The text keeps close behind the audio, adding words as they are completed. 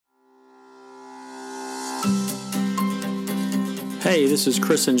Hey, this is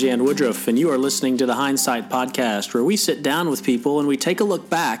Chris and Jan Woodruff, and you are listening to the Hindsight Podcast, where we sit down with people and we take a look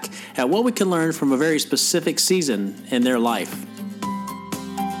back at what we can learn from a very specific season in their life.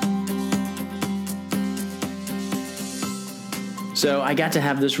 So I got to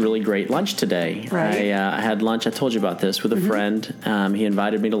have this really great lunch today. Right. I had lunch, I told you about this, with a friend. He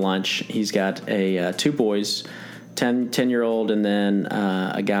invited me to lunch. He's got two boys, 10-year-old and then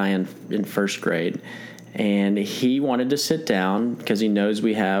a guy in first grade. And he wanted to sit down because he knows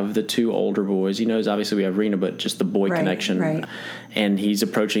we have the two older boys. He knows obviously we have Rena, but just the boy connection. Right. And he's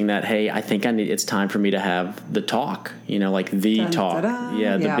approaching that, hey, I think it's time for me to have the talk, like the Dun, talk. da-da.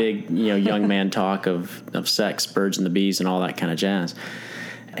 Yeah, the big, young man talk of sex, birds and the bees and all that kind of jazz.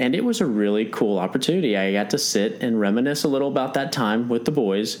 And it was a really cool opportunity. I got to sit and reminisce a little about that time with the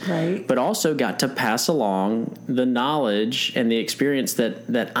boys, right, but also got to pass along the knowledge and the experience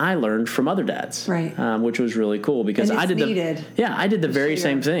that I learned from other dads, right, which was really cool because I did the very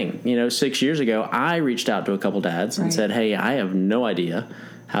same thing. 6 years ago, I reached out to a couple dads and said, hey, I have no idea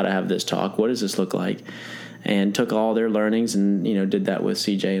how to have this talk. What does this look like? And took all their learnings and, did that with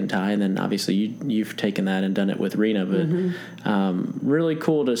CJ and Ty. And then obviously you've taken that and done it with Rena. But really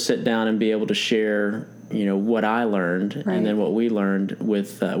cool to sit down and be able to share, what I learned and then what we learned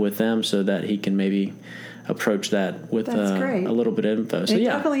with them so that he can maybe approach that with a little bit of info. So, it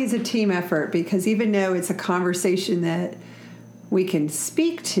definitely is a team effort because even though it's a conversation that we can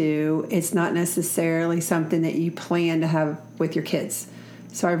speak to, it's not necessarily something that you plan to have with your kids.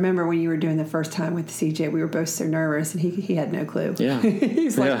 So I remember when you were doing the first time with CJ, we were both so nervous, and he had no clue. Yeah,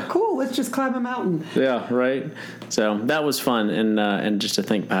 he's like, "Cool, let's just climb a mountain." Yeah, right. So that was fun, and just to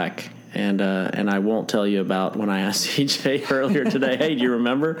think back, and I won't tell you about when I asked CJ earlier today. Hey, do you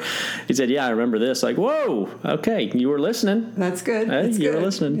remember? He said, "Yeah, I remember this." Like, whoa, okay, you were listening. That's good. Hey, That's you good. were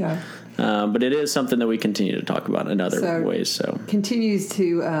listening. Yeah. But it is something that we continue to talk about in other ways. So continues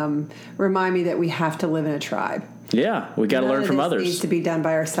to remind me that we have to live in a tribe. Yeah, we got to learn from others. It needs to be done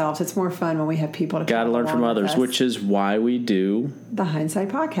by ourselves. It's more fun when we have people to got to learn from others, which is why we do the Hindsight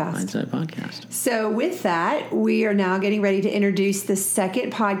Podcast. Hindsight Podcast. So with that, we are now getting ready to introduce the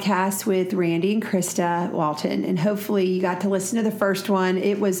second podcast with Randy and Krista Walton, and hopefully you got to listen to the first one.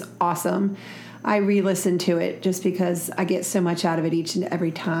 It was awesome. I re-listened to it just because I get so much out of it each and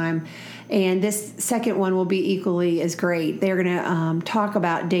every time. And this second one will be equally as great. They're going to talk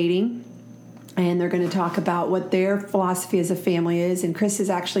about dating, and they're going to talk about what their philosophy as a family is. And Chris is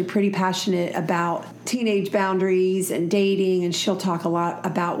actually pretty passionate about teenage boundaries and dating, and she'll talk a lot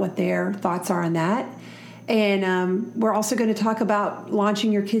about what their thoughts are on that. And we're also going to talk about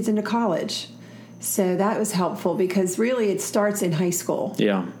launching your kids into college. So that was helpful because really it starts in high school.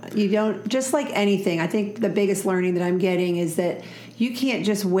 Yeah. You don't, just like anything, I think the biggest learning that I'm getting is that you can't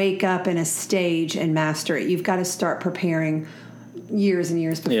just wake up in a stage and master it. You've got to start preparing years and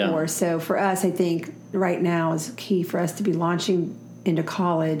years before. Yeah. So for us, I think right now is key for us to be launching into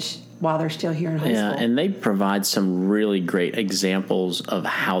college while they're still here in high school. Yeah, and they provide some really great examples of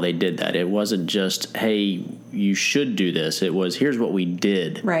how they did that. It wasn't just, hey, you should do this. It was, here's what we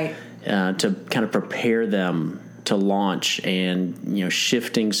did. Right. To kind of prepare them to launch and,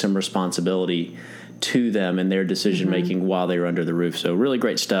 shifting some responsibility to them and their decision making while they were under the roof. So really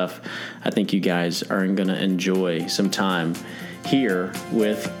great stuff. I think you guys are going to enjoy some time here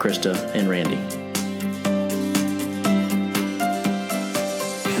with Krista and Randy.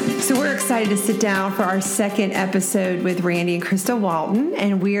 So we're excited to sit down for our second episode with Randy and Krista Walton,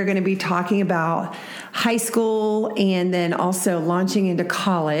 and we are going to be talking about high school and then also launching into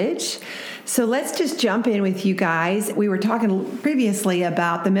college. So let's just jump in with you guys. We were talking previously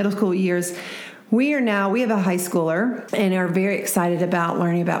about the middle school years. We have a high schooler and are very excited about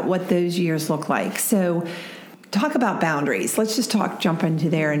learning about what those years look like. So talk about boundaries. Let's just jump into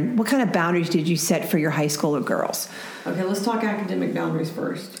there. And what kind of boundaries did you set for your high schooler girls? Okay, let's talk academic boundaries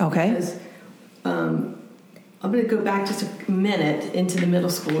first. Okay. Because I'm going to go back just a minute into the middle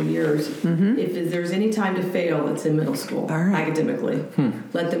school years. If there's any time to fail, it's in middle school, academically.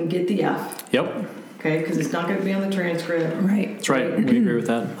 Let them get the F. Yep. Okay, because it's not going to be on the transcript. Right. That's right. We agree with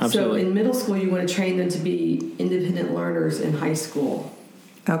that. Absolutely. So in middle school, you want to train them to be independent learners in high school.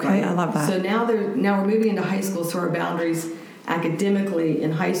 Okay, right? I love that. So now we're moving into high school, so our boundaries academically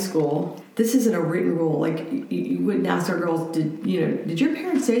in high school. This isn't a written rule. Like you wouldn't ask our girls, did your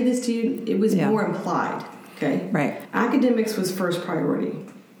parents say this to you? It was more implied. Okay. Right. Academics was first priority.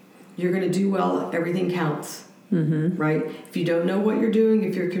 You're going to do well. Everything counts. Right. If you don't know what you're doing,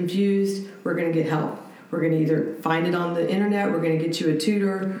 if you're confused, we're going to get help. We're going to either find it on the internet. We're going to get you a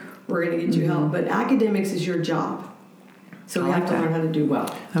tutor. We're going to get you help. But academics is your job. So we have to learn how to do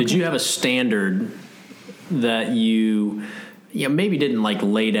well. Did you have a standard that you maybe didn't like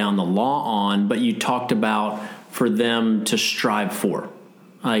lay down the law on, but you talked about for them to strive for.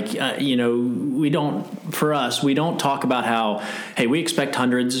 Like, we don't talk about how, hey, we expect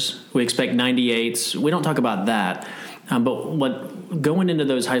hundreds, we expect 98s. We don't talk about that. But going into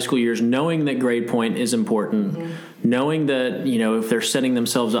those high school years, knowing that grade point is important, knowing that, if they're setting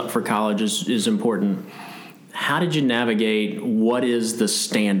themselves up for college is important. How did you navigate what is the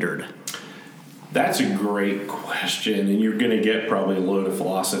standard? That's a great question, and you're going to get probably a load of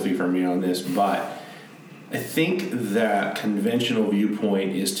philosophy from me on this, but I think that conventional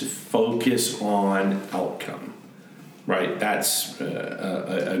viewpoint is to focus on outcome, right? That's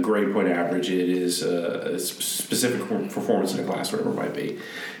a grade point average. It is a specific performance in a class, whatever it might be.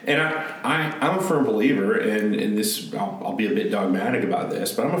 And I'm a firm believer, and this, I'll be a bit dogmatic about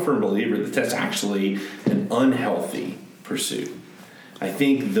this, but I'm a firm believer that that's actually an unhealthy pursuit. I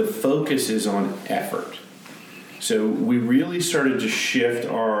think the focus is on effort. So we really started to shift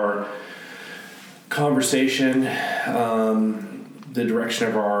our conversation, the direction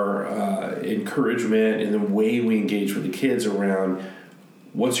of our encouragement and the way we engage with the kids around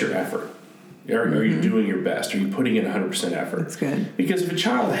what's your effort? Are you doing your best? Are you putting in 100% effort? That's good. Because if a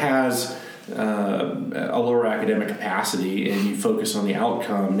child has a lower academic capacity and you focus on the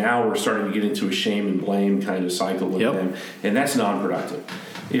outcome, now we're starting to get into a shame and blame kind of cycle with them, and that's non-productive.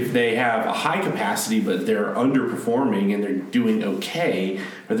 If they have a high capacity but they're underperforming and they're doing okay,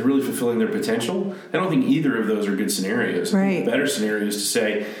 are they really fulfilling their potential? I don't think either of those are good scenarios. Right. The better scenario is to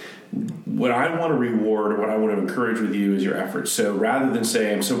say, what I want to reward or what I want to encourage with you is your efforts. So rather than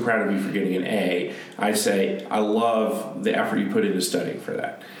say, I'm so proud of you for getting an A, I say, I love the effort you put into studying for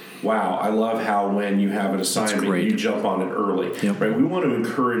that. Wow, I love how when you have an assignment, you jump on it early. Right? We want to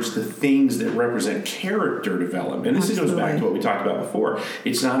encourage the things that represent character development. And this goes back to what we talked about before.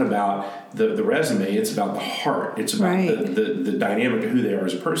 It's not about the resume, it's about the heart. It's about the dynamic of who they are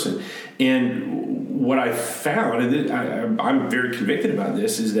as a person. And what I found, and I'm very convicted about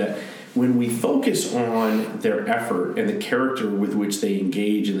this, is that when we focus on their effort and the character with which they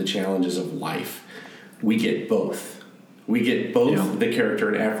engage in the challenges of life, we get both. We get both the character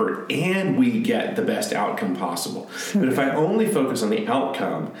and effort, and we get the best outcome possible. But if I only focus on the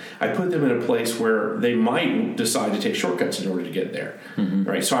outcome, I put them in a place where they might decide to take shortcuts in order to get there.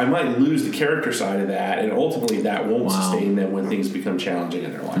 Right? So I might lose the character side of that, and ultimately that won't sustain them when things become challenging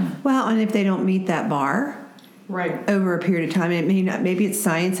in their life. Well, and if they don't meet that bar over a period of time, it may not. Maybe it's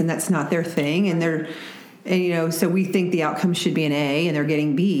science, and that's not their thing, and they're. And, so we think the outcome should be an A and they're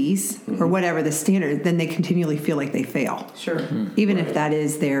getting B's or whatever the standard, then they continually feel like they fail. Sure. Even if that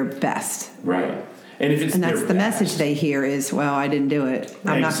is their best. Right. And if it's that's the message they hear is, well, I didn't do it.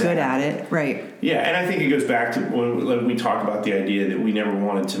 I'm not good at it. Right. Yeah, and I think it goes back to when we talk about the idea that we never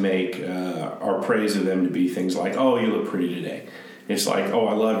wanted to make our praise of them to be things like, oh, you look pretty today. It's like, oh,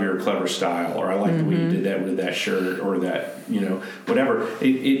 I love your clever style, or I like the way you did that with that shirt, or that, whatever.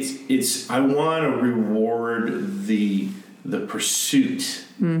 It's I want to reward the pursuit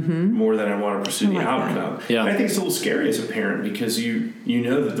more than I want to pursue the outcome. Yeah. And I think it's a little scary as a parent because you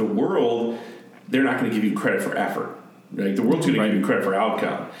know that the world, they're not going to give you credit for effort. Right? The world's going to give you credit for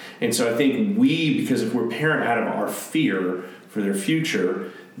outcome. And so I think because if we're parent out of our fear for their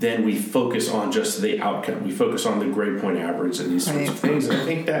future, then we focus on just the outcome. We focus on the grade point average and these sorts of things. And I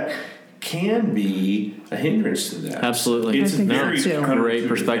think that can be a hindrance to that. Absolutely. It's a very great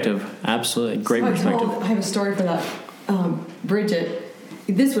perspective. Absolutely. Great perspective. I have a story for that. Bridget,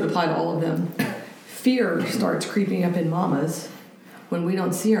 this would apply to all of them. Fear starts creeping up in mamas when we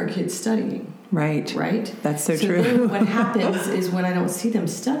don't see our kids studying. Right. Right? That's so true. Then what happens is when I don't see them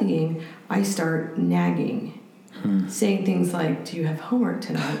studying, I start nagging. Saying things like, do you have homework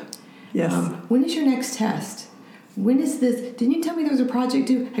tonight? Yes. When is your next test? When is this? Didn't you tell me there was a project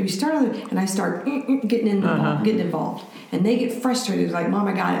due? Have you started? And I start getting involved. And they get frustrated. Like, Mom,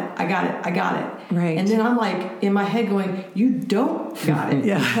 I got it. Right. And then I'm like, in my head going, you don't got it.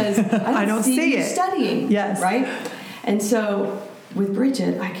 Because I don't see you studying. Yes. Right? And so with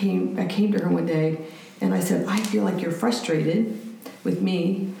Bridget, I came to her one day and I said, I feel like you're frustrated with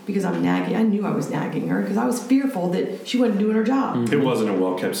me because I'm nagging. I knew I was nagging her because I was fearful that she wasn't doing her job. It wasn't a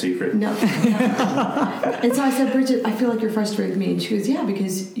well-kept secret. No. And so I said, Bridget, I feel like you're frustrated with me. And she goes, yeah,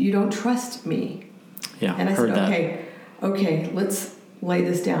 because you don't trust me. Yeah, and I said, okay, let's lay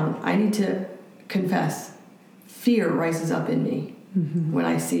this down. I need to confess. Fear rises up in me when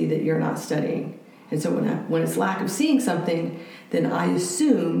I see that you're not studying. And so when it's lack of seeing something, then I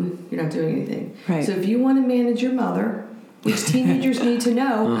assume you're not doing anything. Right. So if you want to manage your mother, which teenagers need to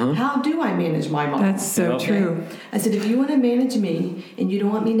know, how do I manage my mom? That's so true. I said, if you want to manage me and you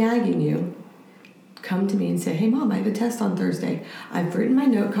don't want me nagging you, come to me and say, hey, Mom, I have a test on Thursday. I've written my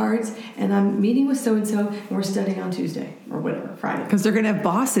note cards, and I'm meeting with so-and-so, and we're studying on Tuesday or whatever, Friday. Because they're going to have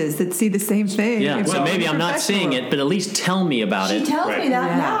bosses that see the same thing. Yeah, so maybe I'm not seeing it, but at least tell me about it. She tells me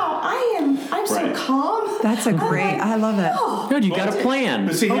that now. I'm so calm. That's a great, I love it. Oh, Good, you got a plan.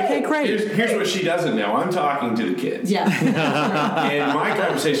 But see, okay, great. Here's what she doesn't know. I'm talking to the kids. Yeah. And my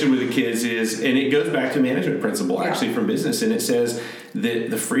conversation with the kids is, and it goes back to management principle, actually, from business, and it says that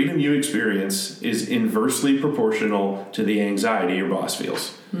the freedom you experience is inversely proportional to the anxiety your boss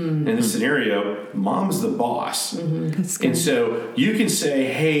feels. In this scenario, Mom's the boss. That's good. And so you can say,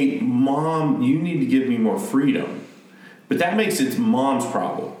 hey, Mom, you need to give me more freedom. But that makes it Mom's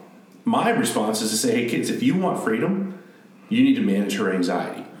problem. My response is to say, hey, kids, if you want freedom, you need to manage her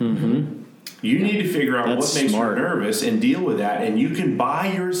anxiety. You need to figure out what makes her nervous and deal with that, and you can buy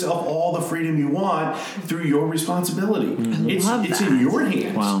yourself all the freedom you want through your responsibility. It's in your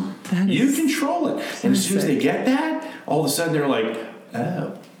hands. Wow. You control it. And as soon as they get that, all of a sudden they're like,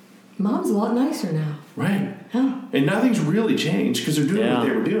 oh. Mom's a lot nicer now. Right. Huh. And nothing's really changed because they're doing what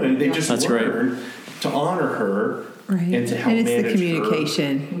they were doing. They just learned to honor her and to help manage her. And it's the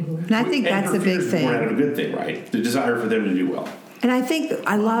communication. And I think that's a big thing. More out of a good thing, right? The desire for them to do well. And I think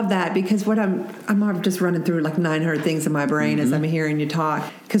I love that because what I'm just running through like 900 things in my brain as I'm hearing you talk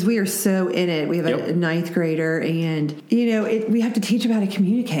because we are so in it. We have a ninth grader, and we have to teach them how to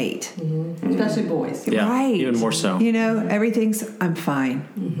communicate, especially boys. Yeah, right? Even more so. Everything's I'm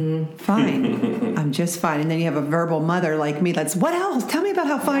fine, fine, I'm just fine. And then you have a verbal mother like me that's what else? Tell me about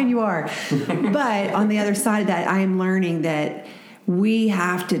how fine you are. But on the other side of that, I am learning that we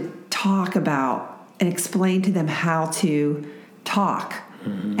have to talk about and explain to them how to talk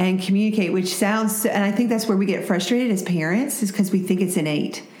and communicate, which sounds, and I think that's where we get frustrated as parents, is because we think it's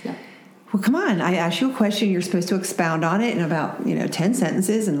innate. Yeah. Well, come on, I ask you a question, you're supposed to expound on it in about 10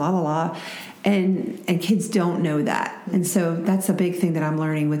 sentences and la la la, and kids don't know that. And so that's a big thing that I'm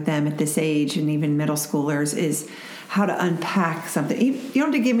learning with them at this age, and even middle schoolers, is how to unpack something. You don't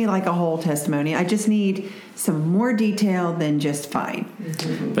have to give me like a whole testimony. I just need some more detail than just fine.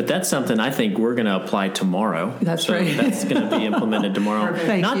 But that's something I think we're going to apply tomorrow. That's right. That's going to be implemented tomorrow.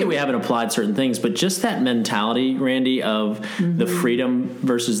 Not that we haven't applied certain things, but just that mentality, Randy, of the freedom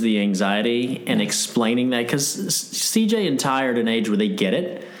versus the anxiety and explaining that. Because CJ and Ty are at an age where they get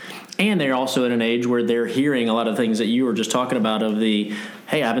it. And they're also at an age where they're hearing a lot of things that you were just talking about of the,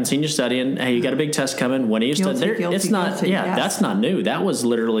 hey, I haven't seen you studying. Hey, you got a big test coming. When are you studying? It's not, that's not new. That was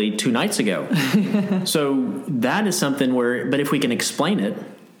literally 2 nights ago. So that is something where, but if we can explain it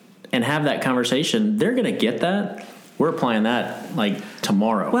and have that conversation, they're going to get that. We're applying that like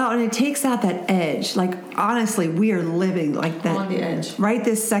tomorrow. Well, and it takes out that edge. Like, honestly, we are living like that. On the edge. Right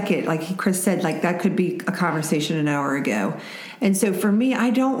this second, like Chris said, like that could be a conversation an hour ago. And so for me, I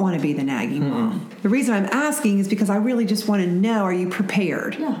don't want to be the nagging mom. The reason I'm asking is because I really just want to know, are you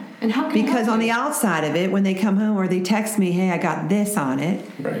prepared? Yeah. And how can Because on the outside of it, when they come home or they text me, hey, I got this on it.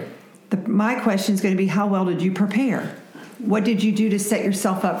 Right. My question is going to be, how well did you prepare? What did you do to set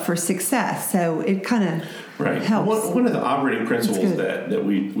yourself up for success? So it kind of helps. One of the operating principles that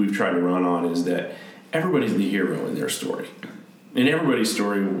we've tried to run on is that everybody's the hero in their story. In everybody's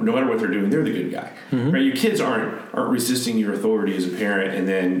story, no matter what they're doing, they're the good guy. Right? Your kids aren't resisting your authority as a parent and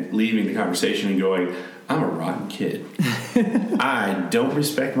then leaving the conversation and going, I'm a rotten kid. I don't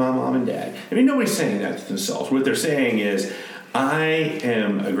respect my mom and dad. I mean, nobody's saying that to themselves. What they're saying is, I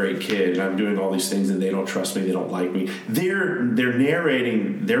am a great kid and I'm doing all these things and they don't trust me, they don't like me. They're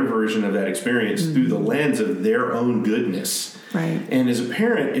narrating their version of that experience through the lens of their own goodness. Right. And as a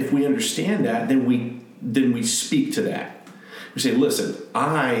parent, if we understand that, then we speak to that. We say, listen,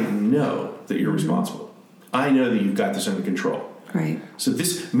 I know that you're responsible. I know that you've got this under control. Right. So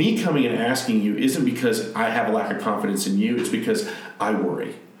me coming and asking you isn't because I have a lack of confidence in you. It's because I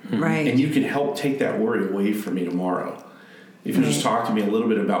worry. Right. And you can help take that worry away from me tomorrow. If you just talk to me a little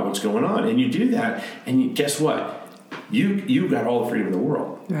bit about what's going on. And you do that, and guess what? You've got all the freedom in the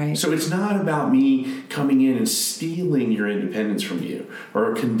world. Right. So it's not about me coming in and stealing your independence from you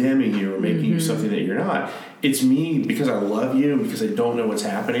or condemning you or making you something that you're not. It's me, because I love you and because I don't know what's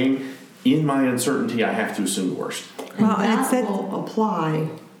happening. In my uncertainty, I have to assume the worst. Well, and that will apply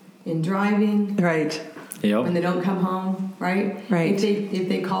in driving. Right. Yep. When they don't come home, right? Right. If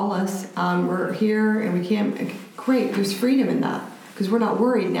they call us, we're here and we can't. Great, there's freedom in that because we're not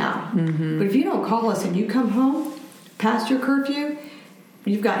worried now. But if you don't call us and you come home past your curfew,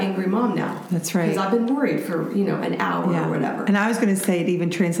 you've got angry mom now. That's right. Because I've been worried for an hour or whatever. And I was going to say it even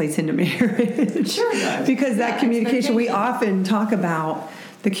translates into marriage. Sure does. Because that communication, we often talk about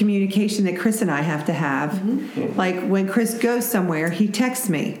the communication that Chris and I have to have. Like when Chris goes somewhere, he texts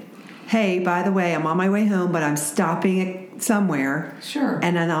me, hey, by the way, I'm on my way home, but I'm stopping at somewhere. Sure.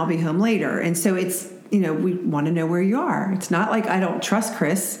 And then I'll be home later. And so it's, we want to know where you are. It's not like I don't trust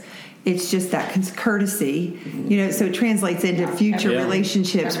Chris. It's just that courtesy, so it translates into future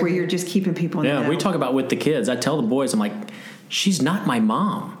relationships where you're just keeping people in the know. We talk about with the kids. I tell the boys, I'm like, she's not my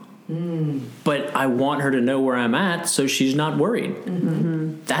mom. But I want her to know where I'm at so she's not worried.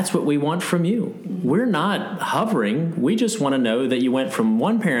 Mm-hmm. That's what we want from you. Mm-hmm. We're not hovering. We just want to know that you went from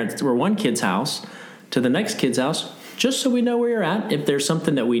one kid's house to the next kid's house, just so we know where you're at. If there's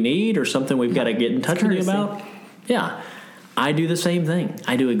something that we need or something we've got to get in touch with you about. Yeah. I do the same thing.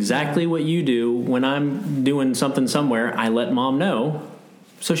 I do exactly what you do. When I'm doing something somewhere, I let mom know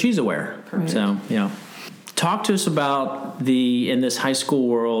so she's aware. Right. So, talk to us about in this high school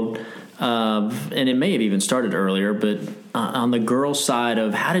world, and it may have even started earlier, but on the girls' side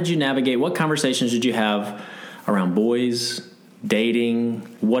of how did you navigate? What conversations did you have around boys, dating?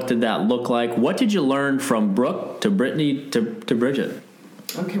 What did that look like? What did you learn from Brooke to Brittany to Bridget?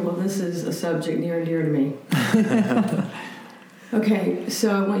 Okay, well, this is a subject near and dear to me. Okay,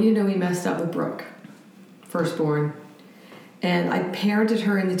 so I want you to know we messed up with Brooke, firstborn. And I parented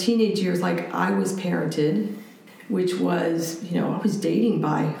her in the teenage years like I was parented, which was, I was dating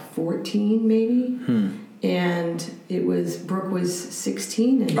by 14 maybe. And Brooke was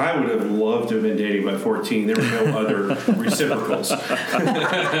 16. And I would have loved to have been dating by 14. There were no other reciprocals.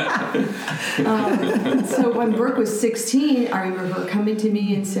 So when Brooke was 16, I remember her coming to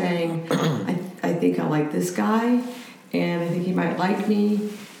me and saying, I think I like this guy. And I think he might like me.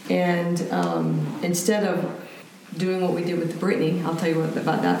 And instead of doing what we did with Brittany, I'll tell you what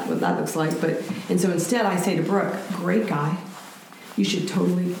that looks like. And so instead I say to Brooke, great guy. You should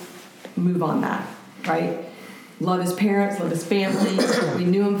totally move on that, right? Love his parents, love his family. We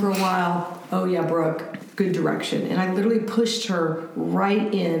knew him for a while. Oh yeah, Brooke, good direction. And I literally pushed her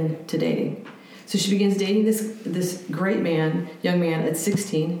right into dating. So she begins dating this great young man at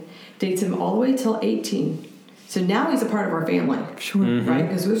 16, dates him all the way till 18. So now he's a part of our family, sure, right?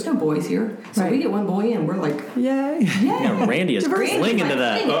 Because there's no boys here, so we get one boy in, we're like, yay! Yeah, Randy is clinging to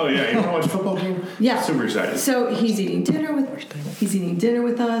that. Oh yeah, you want to watch a football game? Yeah, super excited. So he's eating dinner with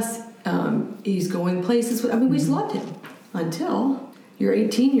us. He's going places. We just loved him until your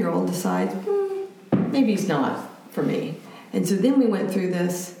 18-year-old decides maybe he's not for me, and so then we went through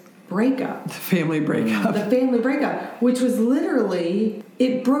this breakup. The family breakup, which was literally,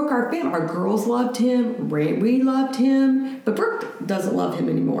 it broke our family. Our girls loved him. We loved him. But Brooke doesn't love him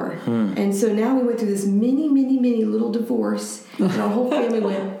anymore. And so now we went through this mini little divorce. And our whole family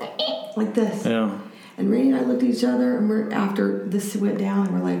went like this. Yeah. And Randy and I looked at each other, and after this went down,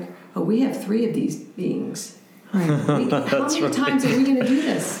 and we're like, oh, we have 3 of these beings. Right. How many times are we going to do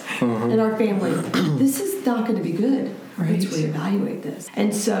this in our family? This is not going to be good. Right. Let's reevaluate this.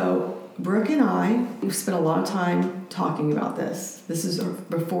 And so Brooke and I, we've spent a lot of time talking about this. This is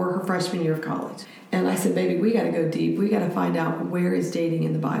before her freshman year of college. And I said, baby, we got to go deep. We got to find out where is dating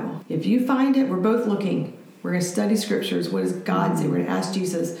in the Bible. If you find it, we're both looking. We're going to study scriptures. What does God say? We're going to ask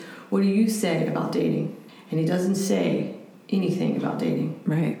Jesus, what do you say about dating? And he doesn't say anything about dating.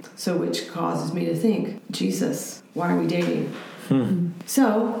 Right. So which causes me to think, Jesus, why are we dating?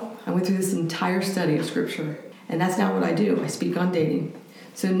 So I went through this entire study of scripture. And that's not what I do. I speak on dating.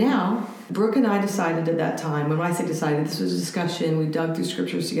 So now, Brooke and I decided at that time, when I say decided, this was a discussion, we dug through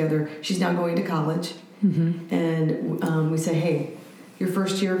scriptures together. She's now going to college. And we say, hey, your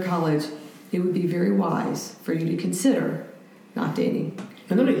first year of college, it would be very wise for you to consider not dating.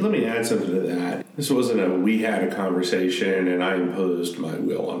 And let me add something to that. This wasn't we had a conversation and I imposed my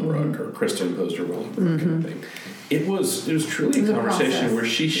will on Brooke, or Krista imposed her will on Brooke kind of thing. It was truly a conversation where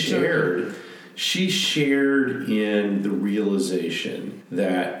she shared in the realization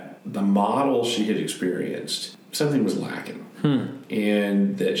that the model she had experienced, something was lacking.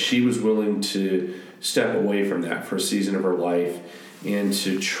 And that she was willing to step away from that for a season of her life and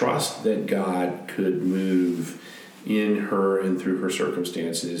to trust that God could move in her and through her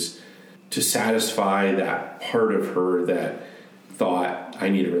circumstances to satisfy that part of her that thought, I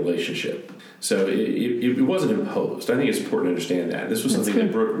need a relationship. So it wasn't imposed. I think it's important to understand that. This was something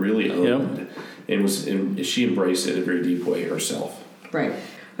that Brooke really owned, and she embraced it in a very deep way herself. Right.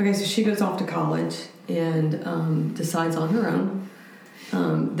 Okay, so she goes off to college and decides on her own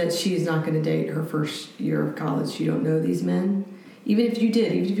that she's not going to date her first year of college. You don't know these men. Even if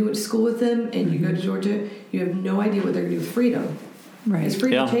you went to school with them and you go to Georgia, you have no idea what they're going to do with freedom. Right. Because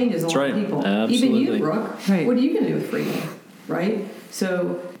freedom changes a lot of people. Absolutely. Even you, Brooke. Right. What are you going to do with freedom? Right?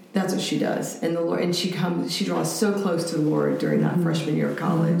 So that's what she does. And the Lord, and she draws so close to the Lord during that freshman year of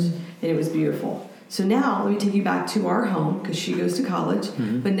college, and it was beautiful. So now let me take you back to our home because she goes to college.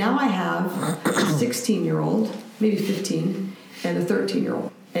 But now I have a 16-year-old, maybe 15, and a 13-year-old.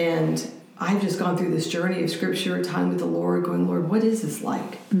 And I've just gone through this journey of Scripture, time with the Lord, going, Lord, what is this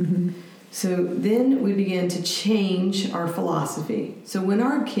like? So then we began to change our philosophy. So when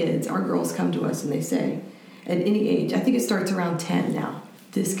our girls come to us and they say, at any age, I think it starts around 10 now,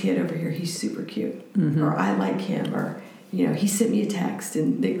 this kid over here, he's super cute. Or I like him. Or, he sent me a text.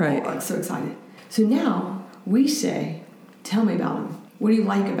 And they are so excited. So now we say, tell me about him. What do you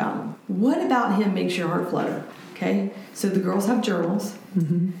like about him? What about him makes your heart flutter? Okay? So the girls have journals.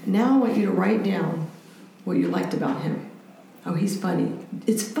 Now I want you to write down what you liked about him. Oh, he's funny.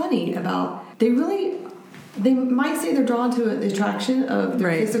 It's funny about, they might say they're drawn to the attraction of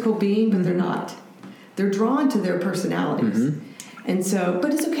their physical being, but they're not. They're drawn to their personalities. And so,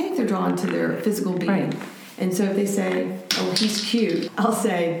 but it's okay if they're drawn to their physical being. Right. And so if they say, oh, he's cute, I'll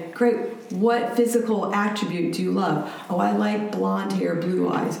say, great, what physical attribute do you love? Oh, I like blonde hair, blue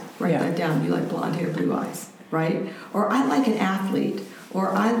eyes. Write that down. You like blonde hair, blue eyes, right? Or I like an athlete, or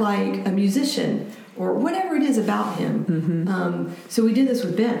I like a musician, or whatever it is about him. So we did this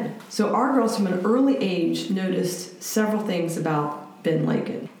with Ben. So our girls from an early age noticed several things about Ben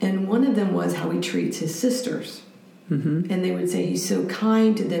Lakin. And one of them was how he treats his sisters. And they would say he's so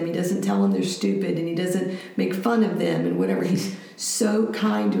kind to them. He doesn't tell them they're stupid, and he doesn't make fun of them and whatever. He's so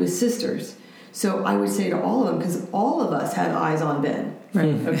kind to his sisters. So I would say to all of them, because all of us had eyes on Ben.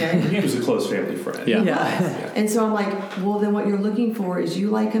 Right. Okay. He was a close family friend. Yeah. And so I'm like, well, then what you're looking for is you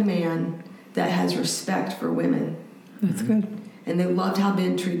like a man that has respect for women. That's good. And they loved how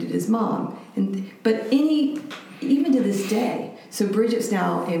Ben treated his mom. But even to this day, so Bridget's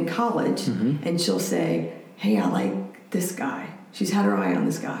now in college, and she'll say, hey, I like this guy. She's had her eye on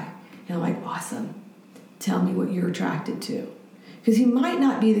this guy. And I'm like, awesome. Tell me what you're attracted to. Because he might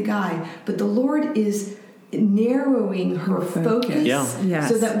not be the guy, but the Lord is narrowing her focus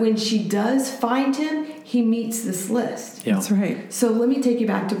so that when she does find him, he meets this list. Yeah. That's right. So let me take you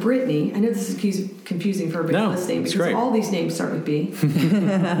back to Brittany. I know this is confusing for everybody listening because all these names start with B.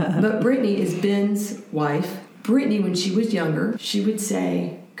 But Brittany is Ben's wife. Brittany, when she was younger, she would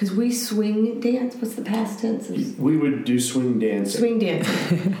say, because we swing dance. What's the past tense? We would do swing dancing. Swing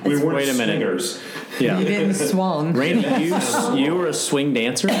dancing. We weren't swingers. Yeah. You didn't swung. Randy, you were a swing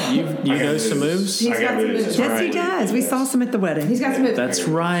dancer? You know some moves? He's got some moves. Yes, he does. We saw some at the wedding. He's got some moves. That's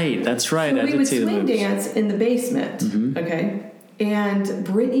right. So we would swing dance in the basement. Okay? And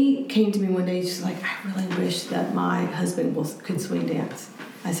Brittany came to me one day. She's like, I really wish that my husband could swing dance.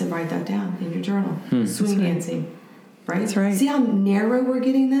 I said, write that down in your journal. Swing dancing. Right? That's right. See how narrow we're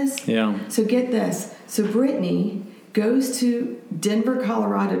getting this? Yeah. So get this. So Brittany goes to Denver,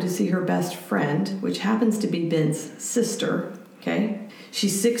 Colorado to see her best friend, which happens to be Ben's sister. Okay?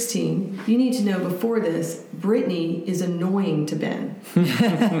 She's 16. You need to know before this, Brittany is annoying to Ben.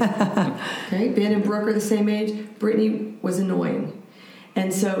 Okay? Ben and Brooke are the same age. Brittany was annoying.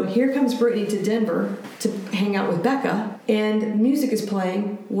 And so here comes Brittany to Denver to hang out with Becca, and music is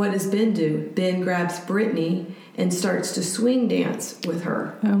playing. What does Ben do? Ben grabs Brittany and starts to swing dance with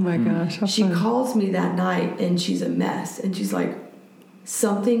her. Oh my gosh. She calls me that night, and she's a mess. And she's like,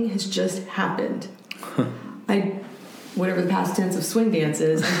 something has just happened. Whatever the past tense of swing dance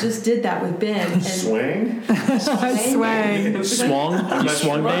is, I just did that with Ben. And Swing? Swang. Swung? You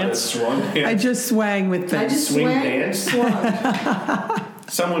swung dance? Swung dance? I just swang with Ben. I just Swing swang, dance? swung.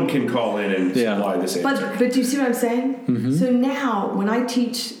 Someone can call in and supply this answer. But do you see what I'm saying? So now, when I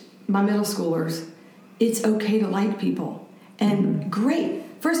teach my middle schoolers, it's okay to like people. And great.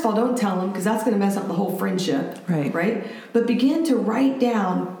 First of all, don't tell them because that's going to mess up the whole friendship. Right? But begin to write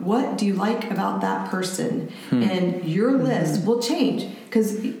down what do you like about that person. And your list will change.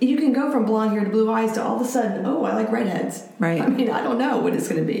 Because you can go from blonde hair to blue eyes to all of a sudden, oh, I like redheads. Right. I mean, I don't know what it's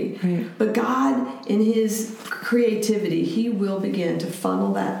going to be. Right. But God, in His creativity, He will begin to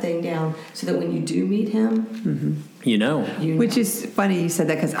funnel that thing down so that when you do meet Him, you know. Which is funny you said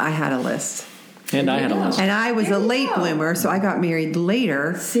that because I had a list. And I had a list. And I was a late bloomer, so I got married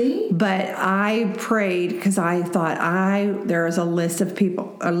later. See? But I prayed because I thought there was a list of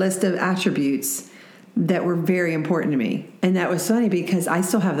people, a list of attributes that were very important to me. And that was funny because I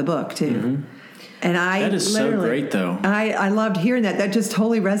still have the book too. And that is so great though. I loved hearing that. That just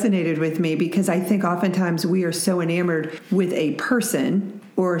totally resonated with me because I think oftentimes we are so enamored with a person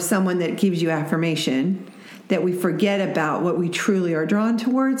or someone that gives you affirmation that we forget about what we truly are drawn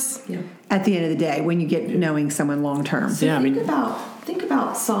towards at the end of the day when you get knowing someone long term. So think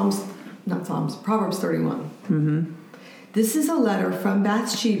about Proverbs 31. This is a letter from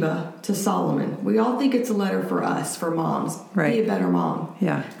Bathsheba to Solomon. We all think it's a letter for us, for moms. Right. Be a better mom.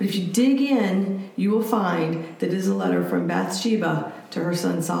 Yeah. But if you dig in, you will find that it is a letter from Bathsheba to her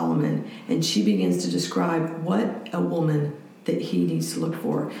son Solomon. And she begins to describe what a woman that he needs to look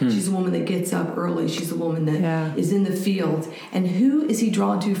for. She's a woman that gets up early. She's a woman that is in the field. And who is he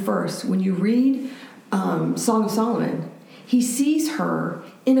drawn to first? When you read Song of Solomon, he sees her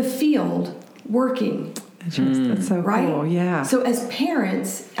in a field working. That's so right? cool. Yeah. So as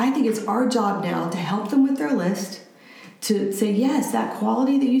parents, I think it's our job now to help them with their list, to say, yes, that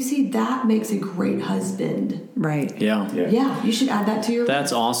quality that you see, that makes a great husband. Right. Yeah, you should add that to your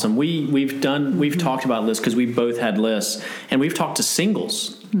That's list. awesome. We've talked about lists because we both had lists, and we've talked to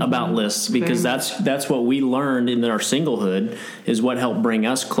singles about lists because that's what we learned in our singlehood is what helped bring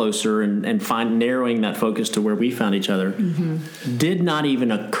us closer and find narrowing that focus to where we found each other. Did not even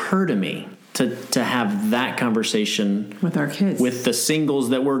occur to me to have that conversation with our kids, with the singles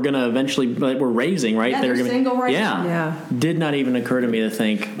that we're going to eventually, that we're raising, right? Yeah, they're single right now. Yeah. Did not even occur to me to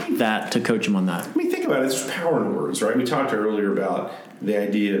think that, to coach them on that. I mean, think about it. It's power in words, right? We talked earlier about the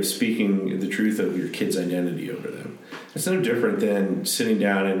idea of speaking the truth of your kid's identity over them. It's no different than sitting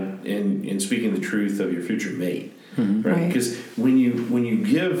down and speaking the truth of your future mate. Right? Because when you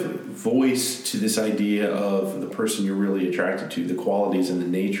give voice to this idea of the person you're really attracted to, the qualities and the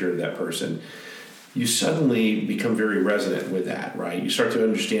nature of that person, you suddenly become very resonant with that, right? You start to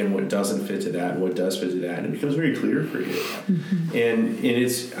understand what doesn't fit to that and what does fit to that, and it becomes very clear for you. And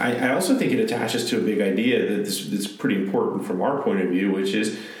it's I also think it attaches to a big idea that's pretty important from our point of view, which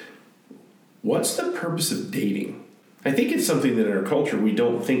is, what's the purpose of dating? I think it's something that in our culture we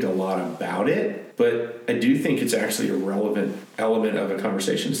don't think a lot about it, but I do think it's actually a relevant element of a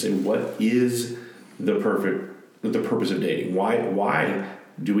conversation to say, what is the purpose of dating? Why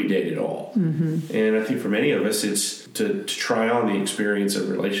do we date at all? And I think for many of us, it's to try on the experience of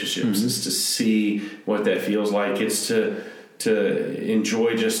relationships. It's to see what that feels like. It's to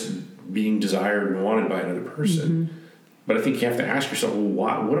enjoy just being desired and wanted by another person. But I think you have to ask yourself,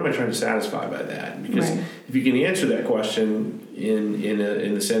 well, what am I trying to satisfy by that? Because if you can answer that question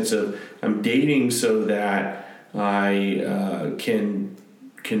in the sense of, I'm dating so that I can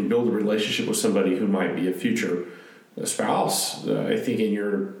build a relationship with somebody who might be a future spouse, I think in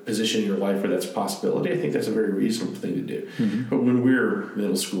your position in your life where that's a possibility, I think that's a very reasonable thing to do. But when we're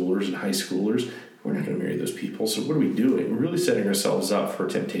middle schoolers and high schoolers, we're not going to marry those people. So what are we doing? We're really setting ourselves up for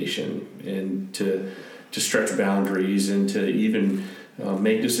temptation and to stretch boundaries and to even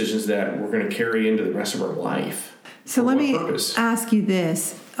make decisions that we're going to carry into the rest of our life. So let me ask you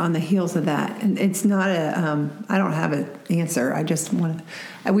this on the heels of that. And it's not I don't have an answer. I just want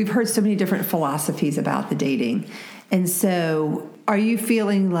to, we've heard so many different philosophies about the dating. And so are you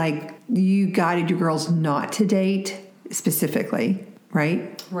feeling like you guided your girls not to date specifically,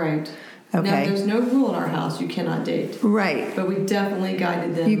 right? Right. Okay. Now, there's no rule in our house. You cannot date. Right. But we definitely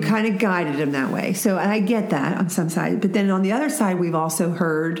guided them. You kind of guided them that way. So, and I get that on some side. But then on the other side, we've also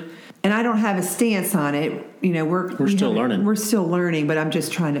heard, and I don't have a stance on it. You know, we're still learning. We're still learning, but I'm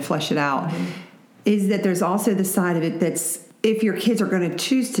just trying to flesh it out. Is that there's also the side of it that's, if your kids are going to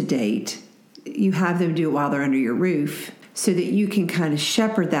choose to date, you have them do it while they're under your roof, so that you can kind of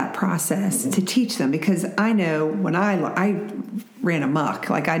shepherd that process to teach them. Because I know when I ran amok,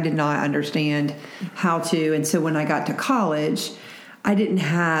 like I did not understand how to. And so when I got to college, I didn't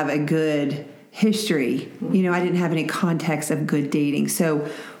have a good history. You know, I didn't have any context of good dating. So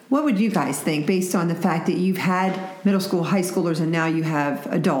what would you guys think based on the fact that you've had middle school, high schoolers, and now you have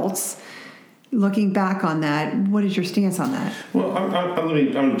adults? Looking back on that, what is your stance on that? Well, I'm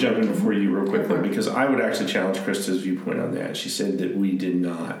going to jump in before you real quick, though, because I would actually challenge Krista's viewpoint on that. She said that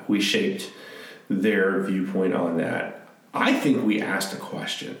we shaped their viewpoint on that. I think we asked a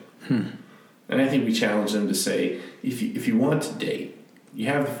question. And I think we challenged them to say, if you want to date, you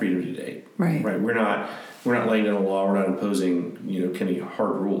have the freedom to date. Right. We're not laying down a law. We're not imposing, kind of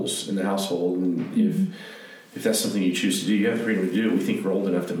hard rules in the household. And if that's something you choose to do, you have the freedom to do it. We think we're old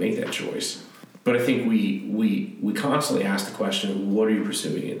enough to make that choice. But I think we constantly ask the question, what are you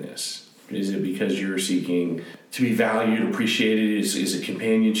pursuing in this? Is it because you're seeking to be valued, appreciated? Is it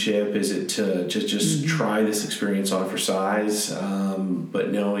companionship? Is it to just try this experience on for size,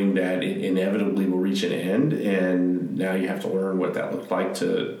 but knowing that it inevitably will reach an end, and now you have to learn what that looked like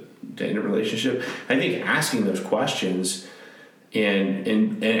to end a relationship? I think asking those questions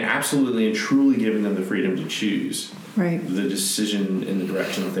and absolutely and truly giving them the freedom to choose the decision in the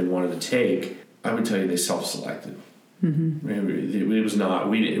direction that they wanted to take, I would tell you they self-selected. It was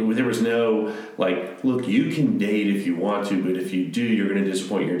not. There was no like, look, you can date if you want to, but if you do, you're going to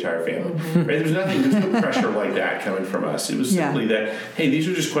disappoint your entire family. Right? There's no pressure like that coming from us. It was simply that, hey, these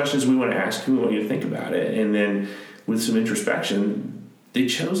are just questions we want to ask you. We want you to think about it, and then with some introspection, they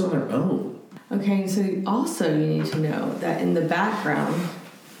chose on their own. Okay, so also you need to know that in the background,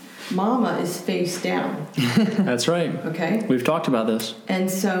 Mama is face down. That's right. Okay? We've talked about this. And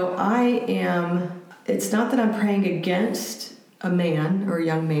so it's not that I'm praying against a man or a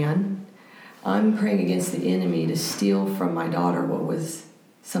young man. I'm praying against the enemy to steal from my daughter what was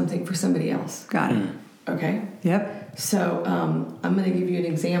something for somebody else. Got it. Okay? Yep. So I'm going to give you an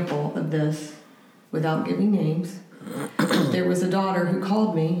example of this without giving names. There was a daughter who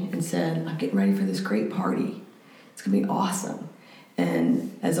called me and said, I'm getting ready for this great party. It's going to be awesome.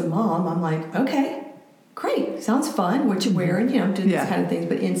 And as a mom, I'm like, okay, great. Sounds fun. What you wearing, doing these kind of things.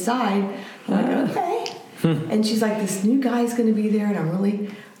 But inside, I'm like, okay. And she's like, this new guy's going to be there. And I'm really,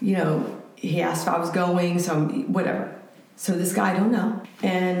 he asked if I was going. So whatever. So this guy, I don't know.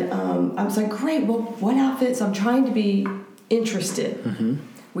 And I was like, great. Well, what outfits? I'm trying to be interested.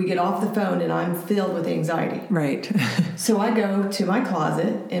 We get off the phone and I'm filled with anxiety. Right. So I go to my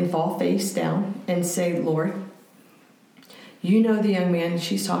closet and fall face down and say, Lord, you know the young man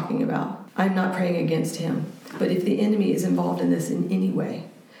she's talking about. I'm not praying against him. But if the enemy is involved in this in any way,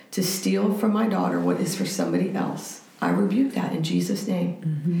 to steal from my daughter what is for somebody else, I rebuke that in Jesus'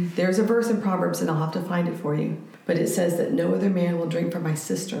 name. There's a verse in Proverbs, and I'll have to find it for you. But it says that no other man will drink from my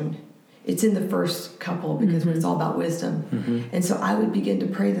cistern. It's in the first couple because it's all about wisdom. And so I would begin to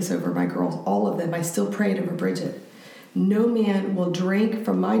pray this over my girls, all of them. I still pray it over Bridget. No man will drink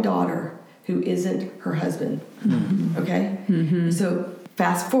from my daughter who isn't her husband. Okay? So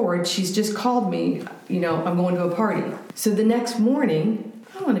fast forward, she's just called me, I'm going to a party. So the next morning,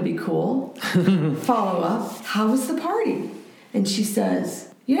 I want to be cool. Follow up, how was the party? And she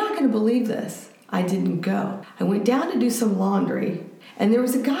says, you're not going to believe this. I didn't go. I went down to do some laundry, and there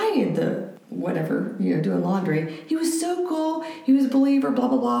was a guy in the doing laundry. He was so cool. He was a believer, blah,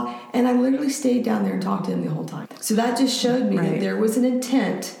 blah, blah. And I literally stayed down there and talked to him the whole time. So that just showed me that there was an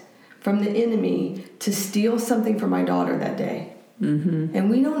intent from the enemy to steal something from my daughter that day. And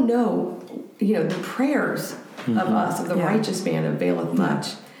we don't know, the prayers of us, of the righteous man, availeth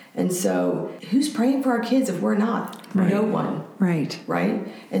much. And so who's praying for our kids if we're not? No one. Right.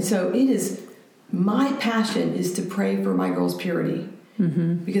 And so my passion is to pray for my girl's purity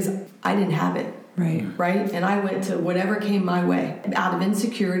because I didn't have it. Right. And I went to whatever came my way out of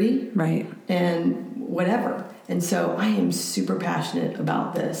insecurity. And whatever. And so I am super passionate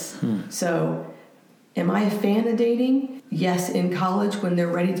about this. So am I a fan of dating? Yes, in college when they're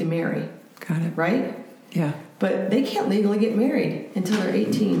ready to marry. Got it. Right? Yeah. But they can't legally get married until they're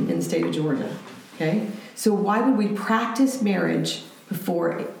 18 in the state of Georgia. Okay? So why would we practice marriage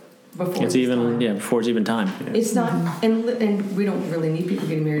before it's even time? Before it's even time. It's not, and we don't really need people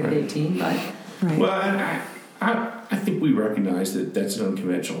getting married at 18, but well, I think we recognize that that's an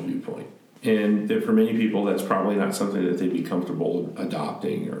unconventional viewpoint. And that for many people, that's probably not something that they'd be comfortable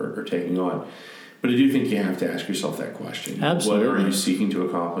adopting or taking on. But I do think you have to ask yourself that question. Absolutely. What are you seeking to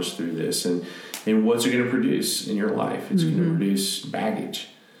accomplish through this? And what's it going to produce in your life? It's going to produce baggage.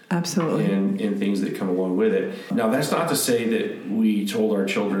 Absolutely. And things that come along with it. Now, that's not to say that we told our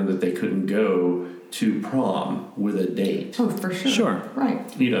children that they couldn't go to prom with a date. Oh, for sure. Sure. Right.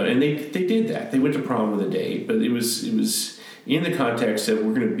 And they did that. They went to prom with a date, but it was in the context that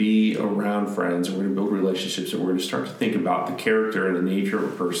we're going to be around friends and we're going to build relationships and we're going to start to think about the character and the nature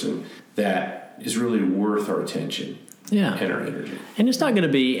of a person that is really worth our attention. Yeah. And our energy. And it's not going to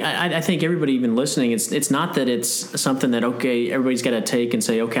be, I think everybody even listening, it's not that it's something that, okay, everybody's got to take and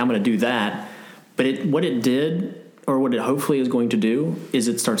say, okay, I'm going to do that. But what it did, or what it hopefully is going to do, is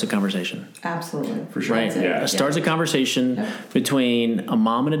it starts a conversation. Absolutely. For sure. Right? Yeah. It starts a conversation between a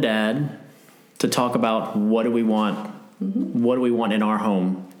mom and a dad to talk about what do we want, what do we want in our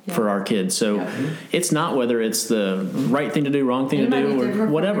home for our kids. So it's not whether it's the right thing to do, wrong thing to do, or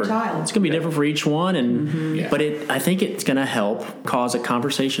whatever. It's going to be different for each one. And but I think it's going to help cause a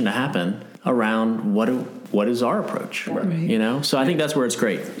conversation to happen around what is our approach. Right. So I think that's where it's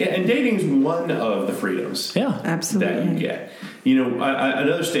great. Yeah, and dating is one of the freedoms. Yeah, absolutely. That you get.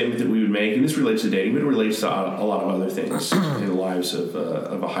 Another statement that we would make, and this relates to dating, but it relates to a lot of other things in the lives of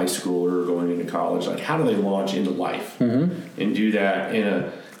a high schooler going into college. Like, how do they launch into life and do that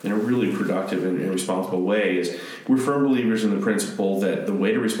in a really productive and responsible way? Is we're firm believers in the principle that the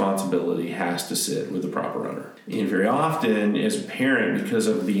weight of responsibility has to sit with the proper owner. And very often, as a parent, because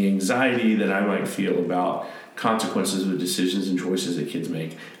of the anxiety that I might feel about consequences of decisions and choices that kids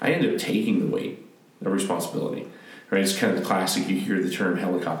make, I end up taking the weight of responsibility. right? It's kind of the classic. You hear the term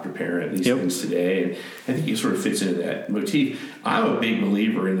helicopter parent, these things today, and I think it sort of fits into that motif. I'm a big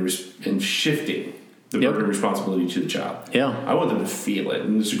believer in shifting the burden of responsibility to the child. Yeah. I want them to feel it.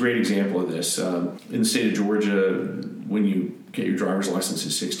 And there's a great example of this. In the state of Georgia, when you get your driver's license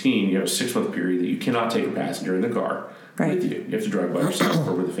at 16, you have a 6-month period that you cannot take a passenger in the car with you. You have to drive by yourself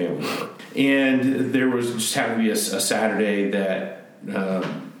or with a family member. And there was just happened to be a Saturday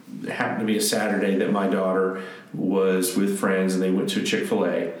that my daughter was with friends, and they went to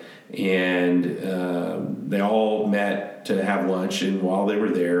Chick-fil-A, and they all met to have lunch. And while they were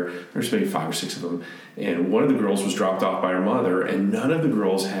there's maybe 5 or 6 of them, and one of the girls was dropped off by her mother, and none of the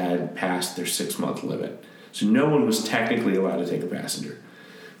girls had passed their 6-month limit, so no one was technically allowed to take a passenger.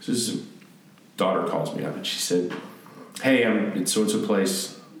 So this daughter calls me up, and she said, "Hey, I'm at so-and-so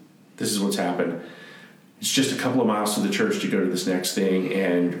place. This is what's happened. It's just a couple of miles to the church to go to this next thing,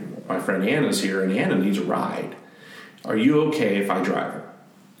 and my friend Anna's here, and Anna needs a ride. Are you okay if I drive her?"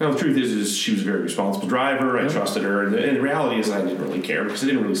 Now, the truth is she was a very responsible driver. I trusted her. And the reality is I didn't really care because I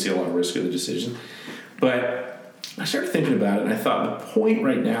didn't really see a lot of risk of the decision. But I started thinking about it, and I thought the point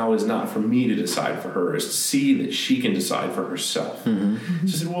right now is not for me to decide for her. It's to see that she can decide for herself. Mm-hmm.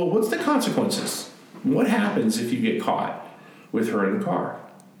 So I said, well, what's the consequences? What happens if you get caught with her in the car?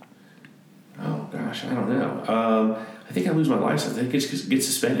 Oh, gosh, I don't know. I think I lose my license. I think it gets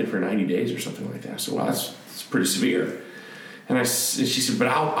suspended for 90 days or something like that. So, well, that's pretty severe. And she said, but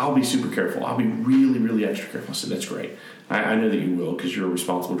I'll be super careful. I'll be really, really extra careful. I said, that's great. I know that you will because you're a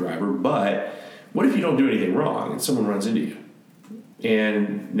responsible driver. But what if you don't do anything wrong and someone runs into you?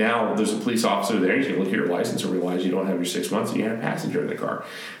 And now there's a police officer there. He's going to look at your license and realize you don't have your 6 months and you have a passenger in the car.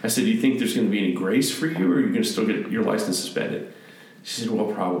 I said, do you think there's going to be any grace for you, or are you going to still get your license suspended? She said,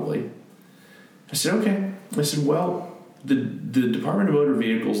 well, probably. I said, okay. I said, well, the Department of Motor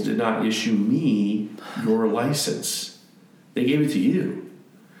Vehicles did not issue me your license. They gave it to you.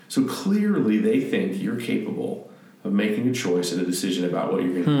 So clearly they think you're capable of making a choice and a decision about what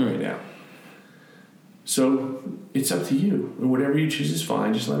you're going to do right now. So it's up to you. And whatever you choose is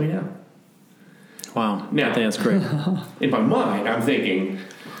fine. Just let me know. Wow. Now, I think that's great. In my mind, I'm thinking,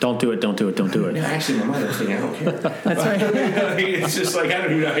 don't do it. No, actually, in my mind, I'm thinking, I don't care. That's right. It's just like, I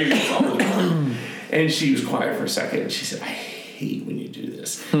don't even know how you're going to solve it. And she was quiet for a second. And she said, I hate when you do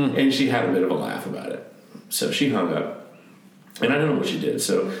this. And she had a bit of a laugh about it. So she hung up. And I don't know what she did.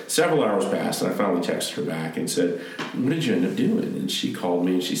 So several hours passed, and I finally texted her back and said, what did you end up doing? And she called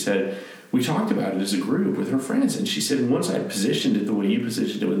me, and she said, we talked about it as a group with her friends. And she said, once I positioned it the way you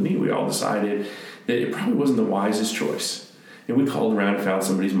positioned it with me, we all decided that it probably wasn't the wisest choice. And we called around and found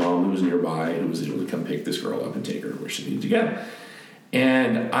somebody's mom who was nearby who was able to come pick this girl up and take her where she needed to go.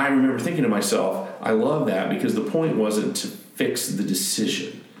 And I remember thinking to myself, I love that, because the point wasn't to fix the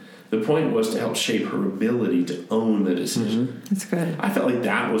decision. The point was to help shape her ability to own the decision. Mm-hmm. That's good. I felt like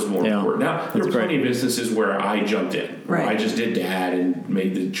that was more important. Now, there were plenty of instances where I jumped in. Right. I just did dad and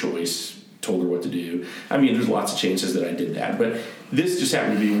made the choice, told her what to do. I mean, there's lots of chances that I did that. But this just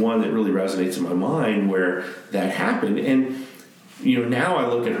happened to be one that really resonates in my mind where that happened. And, now I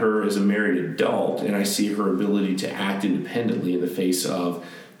look at her as a married adult, and I see her ability to act independently in the face of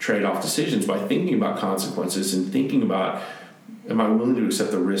trade-off decisions by thinking about consequences and thinking about, am I willing to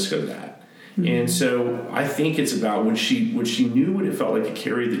accept the risk of that? Mm-hmm. And so I think it's about when she knew what it felt like to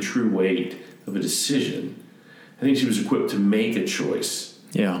carry the true weight of a decision, I think she was equipped to make a choice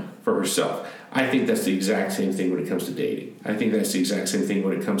for herself. I think that's the exact same thing when it comes to dating. I think that's the exact same thing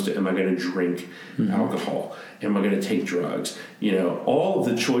when it comes to, am I going to drink alcohol? Am I going to take drugs? All of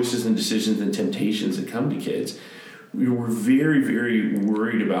the choices and decisions and temptations that come to kids, we're very, very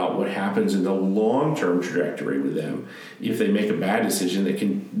worried about what happens in the long-term trajectory with them if they make a bad decision that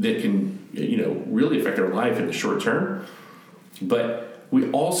can really affect their life in the short term. But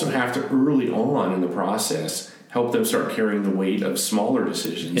we also have to early on in the process help them start carrying the weight of smaller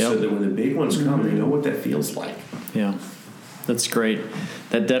decisions so that when the big ones come, they know what that feels like. Yeah. That's great.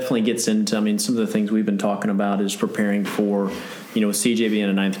 That definitely gets into, some of the things we've been talking about is preparing for, CJ being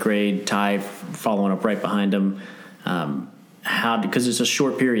in 9th grade, Ty following up right behind him. Because it's a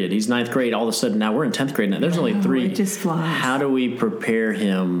short period. He's 9th grade. All of a sudden, now we're in 10th grade. Now there's only 3. It just flies. How do we prepare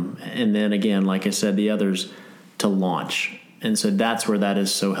him? And then again, like I said, the others to launch. And so that's where that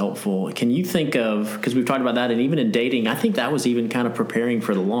is so helpful. Can you think of, because we've talked about that, and even in dating, I think that was even kind of preparing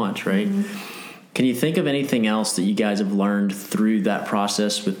for the launch, right? Mm-hmm. Can you think of anything else that you guys have learned through that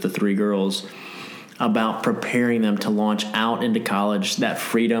process with the 3 girls about preparing them to launch out into college, that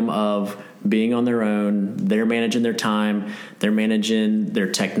freedom of being on their own, they're managing their time, they're managing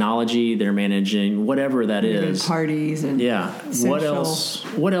their technology, they're managing whatever that is. Parties and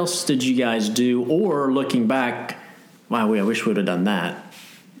social. What else did you guys do? Or looking back, wow, I wish we would have done that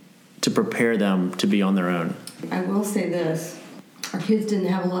to prepare them to be on their own. I will say this. Our kids didn't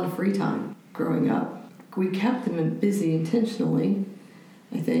have a lot of free time growing up. We kept them busy intentionally,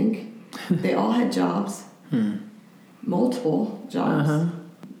 I think. They all had jobs, multiple jobs.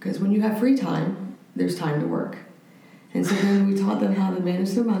 Because when you have free time, there's time to work. And so then we taught them how to manage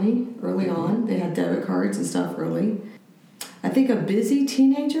their money early on. They had debit cards and stuff early. I think a busy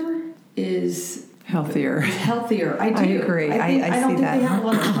teenager is healthier. I do. I agree. I don't see think that. they have a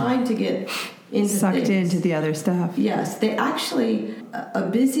lot of time to get into sucked things. into the other stuff. Yes, they actually, a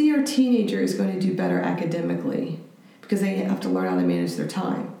busier teenager is going to do better academically because they have to learn how to manage their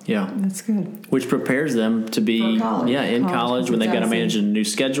time. Yeah. That's good. Which prepares them to be in college when they've got to manage a new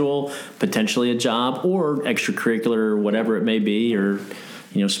schedule, potentially a job or extracurricular, whatever it may be, or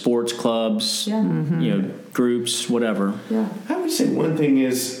sports clubs, groups, whatever. Yeah. I would say one thing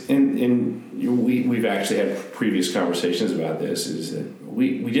is, and we've actually had previous conversations about this, is that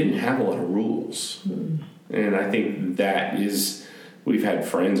we didn't have a lot of rules. And I think that is, we've had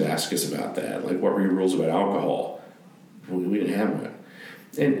friends ask us about that. Like, what were your rules about alcohol? We didn't have one.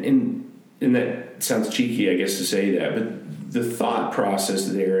 And that sounds cheeky, I guess, to say that, but the thought process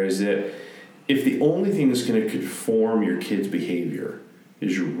there is that if the only thing that's going to conform your kid's behavior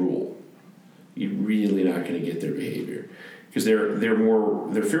is your rule, you're really not going to get their behavior because they're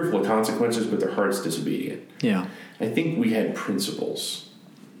fearful of consequences, but their heart's disobedient. Yeah, I think we had principles.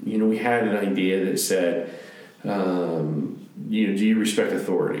 We had an idea that said, do you respect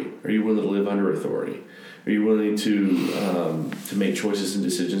authority? Are you willing to live under authority? Are you willing to make choices and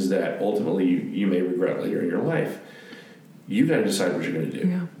decisions that ultimately you may regret later in your life? You got to decide what you're going to do.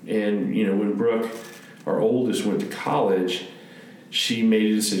 Yeah. And when Brooke, our oldest, went to college, she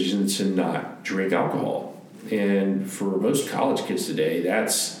made a decision to not drink alcohol. And for most college kids today,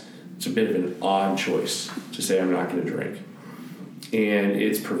 it's a bit of an odd choice to say I'm not going to drink, and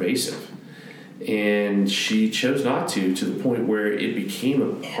it's pervasive. And she chose not to the point where it became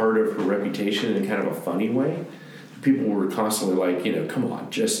a part of her reputation in kind of a funny way. People were constantly like, come on,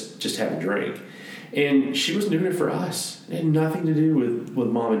 just have a drink. And she wasn't doing it for us. It had nothing to do with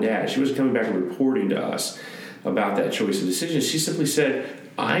mom and dad. She wasn't coming back and reporting to us about that choice and decision. She simply said,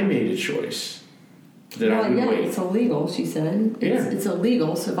 I made a choice that I would wait. It's illegal, she said. It's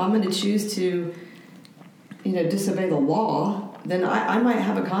illegal, so if I'm going to choose to, disobey the law, then I might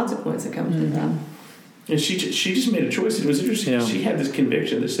have a consequence that comes with that. And she just made a choice. It was interesting. Yeah. She had this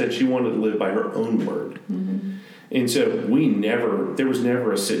conviction that said she wanted to live by her own word. Mm-hmm. And so there was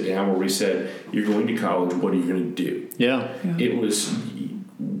never a sit down where we said, you're going to college, what are you going to do? Yeah. It was,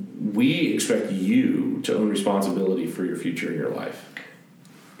 we expect you to own responsibility for your future in your life.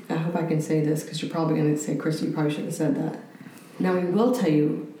 I hope I can say this because you're probably going to say, Krista, you probably shouldn't have said that. Now, we will tell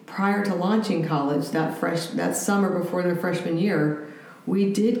you, prior to launching college, that summer before their freshman year,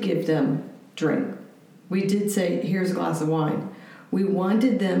 we did give them drink. We did say, here's a glass of wine. We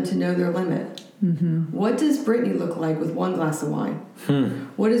wanted them to know their limit. Mm-hmm. What does Brittany look like with one glass of wine?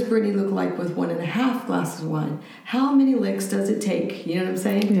 What does Brittany look like with 1.5 glasses of wine? How many licks does it take? You know what I'm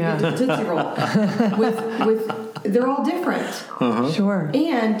saying? Yeah. With the Tootsie Roll. They're all different. Uh-huh. Sure.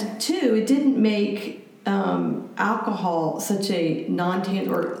 And two, it didn't make alcohol such a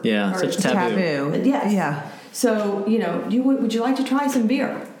such taboo. Yes. Yeah. So would you like to try some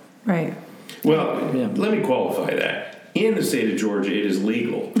beer? Right. Well, let me qualify that. In the state of Georgia, it is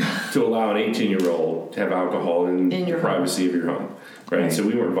legal to allow an 18-year-old to have alcohol in the privacy of your home. Right? So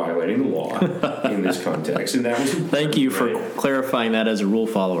we weren't violating the law in this context, and that was important. Thank you for clarifying that as a rule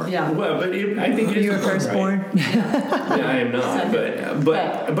follower. Yeah. Well, but I think you were firstborn. Right? Yeah, I am not,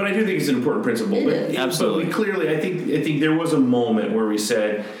 but I do think it's an important principle. Absolutely. But we clearly, I think there was a moment where we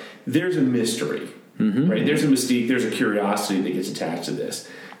said, "There's a mystery, right? There's a mystique, there's a curiosity that gets attached to this."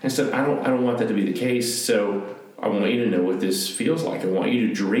 And I said, "I don't want that to be the case." So I want you to know what this feels like. I want you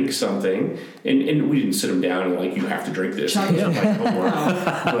to drink something. And we didn't sit them down and like, you have to drink this. But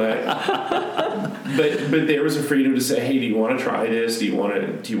there was a freedom to say, hey, do you want to try this? Do you want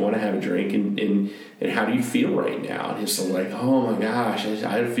to have a drink? And how do you feel right now? And he's like, oh my gosh,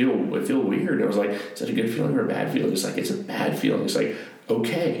 I feel weird. And I was like, is that a good feeling or a bad feeling? It's like, it's a bad feeling. It's like,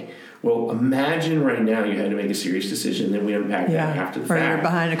 okay. Well, imagine right now you had to make a serious decision, then we unpack that after the fact. Or you're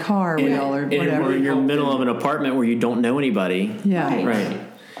behind a car wheel or whatever. Or you're in the middle of an apartment where you don't know anybody. Yeah. Right.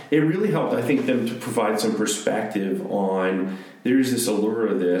 It really helped, I think, them to provide some perspective on there's this allure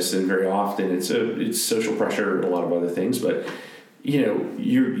of this, and very often it's social pressure and a lot of other things, but you're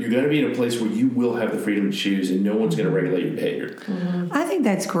going to be in a place where you will have the freedom to choose, and no one's going to regulate your behavior. Mm-hmm. I think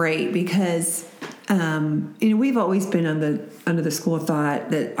that's great because we've always been under the school of thought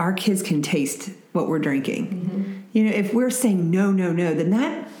that our kids can taste what we're drinking. Mm-hmm. You know, if we're saying no,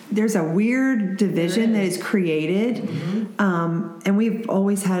 then there's a weird division that is created. And we've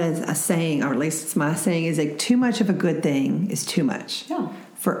always had a saying, or at least it's my saying, is like too much of a good thing is too much. Yeah.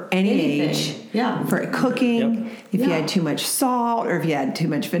 For any age. Yeah. For cooking, Yep. if you had too much salt, or if you had too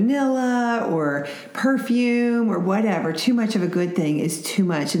much vanilla or perfume or whatever, too much of a good thing is too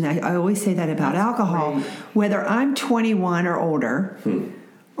much. And I always say that about alcohol. Great. Whether I'm 21 or older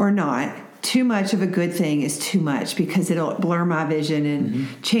or not, too much of a good thing is too much, because it'll blur my vision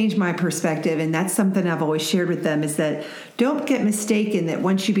and change my perspective. And that's something I've always shared with them, is that don't get mistaken that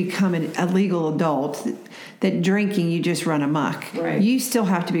once you become a legal adult, that drinking, you just run amok. Right. You still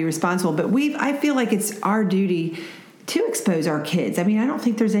have to be responsible. But I feel like it's our duty to expose our kids. I mean, I don't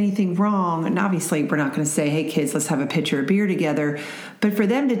think there's anything wrong. And obviously, we're not going to say, hey, kids, let's have a pitcher of beer together. But for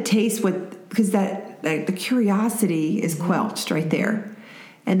them to taste because the curiosity is quelched right there.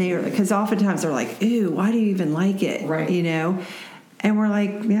 And because oftentimes they're like, ew, why do you even like it? Right. You know? And we're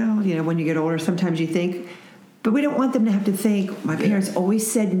like, when you get older, sometimes you think, but we don't want them to have to think, my parents always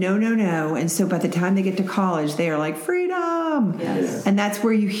said no. And so by the time they get to college, they are like, freedom. Yes. And that's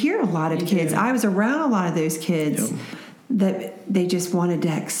where you hear a lot of kids. do. I was around a lot of those kids that they just wanted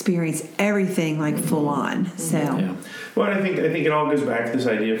to experience everything like full on. So, Well, I think it all goes back to this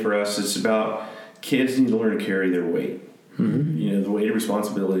idea for us. It's about kids need to learn to carry their weight. You know, the weight of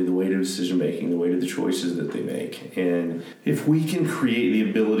responsibility, the weight of decision making, the weight of the choices that they make. And if we can create the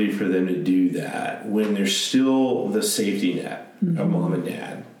ability for them to do that when there's still the safety net of mom and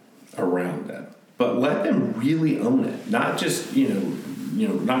dad around them, but let them really own it, not just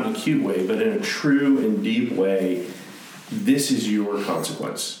not in a cute way, but in a true and deep way. This is your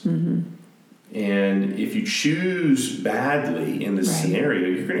consequence. And if you choose badly in this scenario,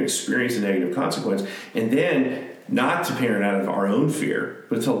 you're going to experience a negative consequence. And then not to parent out of our own fear,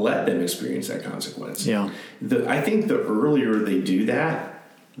 but to let them experience that consequence. Yeah. I think the earlier they do that,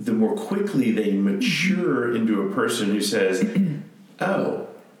 the more quickly they mature into a person who says, oh,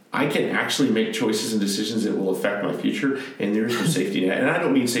 I can actually make choices and decisions that will affect my future, and there's no safety net. And I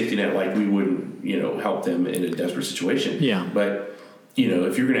don't mean safety net like we wouldn't, help them in a desperate situation. Yeah. But,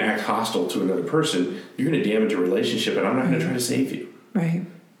 if you're going to act hostile to another person, you're going to damage a relationship, and I'm not going to try to save you. right.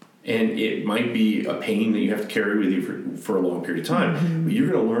 And it might be a pain that you have to carry with you for a long period of time. But you're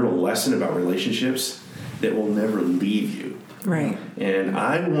going to learn a lesson about relationships that will never leave you. Right. And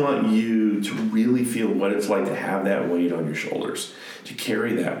I want you to really feel what it's like to have that weight on your shoulders, to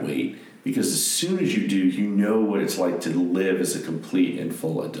carry that weight. Because as soon as you do, you know what it's like to live as a complete and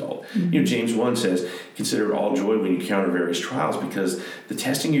full adult. James 1 says, consider it all joy when you encounter various trials, because the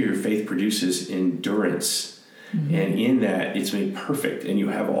testing of your faith produces endurance. And in that, it's made perfect, and you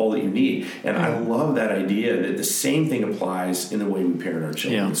have all that you need. And I love that idea that the same thing applies in the way we parent our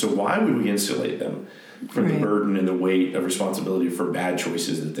children. Yeah. So why would we insulate them from the burden and the weight of responsibility for bad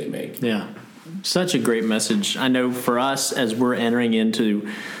choices that they make? Yeah. Such a great message. I know for us, as we're entering into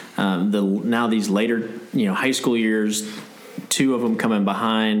these later, high school years, 2 of them coming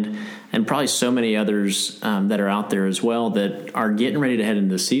behind, and probably so many others that are out there as well that are getting ready to head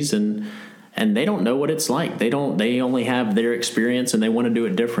into the season. And they don't know what it's like. They only have their experience, and they want to do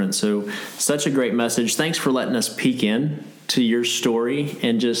it different. So such a great message. Thanks for letting us peek in to your story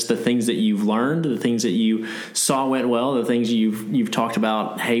and just the things that you've learned, the things that you saw went well, the things you've talked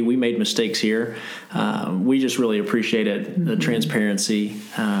about. Hey, we made mistakes here. We just really appreciate it, the transparency,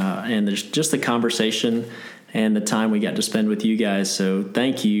 and there's just the conversation and the time we got to spend with you guys. So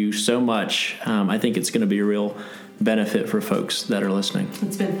thank you so much. I think it's going to be a real benefit for folks that are listening.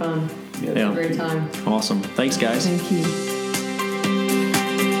 It's been fun. It's a great time. Awesome. Thanks, guys. Thank you.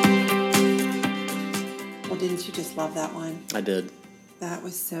 Well, didn't you just love that one? I did. That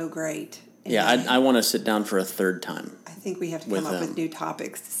was so great. And Yeah, I want to sit down for a third time. I think we have to come up with new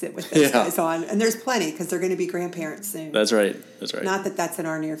topics to sit with Yeah. those guys on. And there's plenty, because they're going to be grandparents soon. That's right. That's right. Not that that's in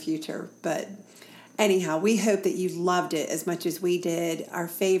our near future, but anyhow, we hope that you loved it as much as we did. Our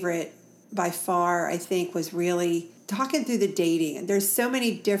favorite by far, I think, was really talking through the dating. And there's so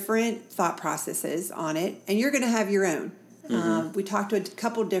many different thought processes on it, and you're going to have your own. We talked to a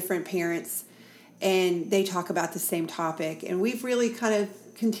couple different parents, and they talk about the same topic. And we've really kind of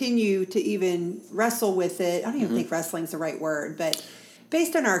continued to even wrestle with it. I don't even think wrestling's the right word, but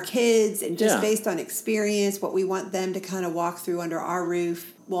based on our kids and just based on experience, what we want them to kind of walk through under our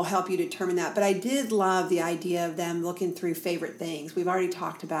roof will help you determine that. But I did love the idea of them looking through favorite things. We've already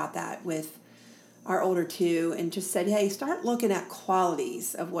talked about that with our older 2, and just said, hey, start looking at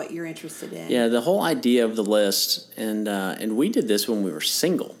qualities of what you're interested in. Yeah, the whole idea of the list, and we did this when we were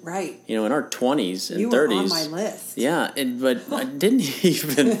single. Right. In our 20s and 30s. You were on my list. Yeah, but I didn't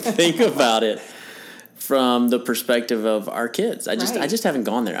even think about it from the perspective of our kids. I just haven't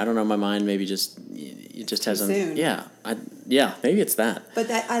gone there. I don't know. My mind maybe it just hasn't. Soon. Yeah. Maybe it's that.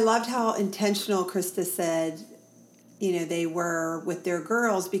 But I loved how intentional Krista said, they were with their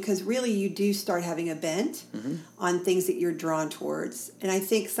girls, because really you do start having a bent on things that you're drawn towards. And I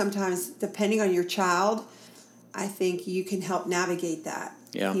think sometimes, depending on your child, I think you can help navigate that.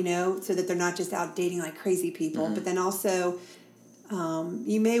 Yeah. So that they're not just out dating like crazy people, but then also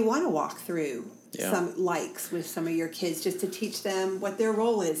you may want to walk through some likes with some of your kids just to teach them what their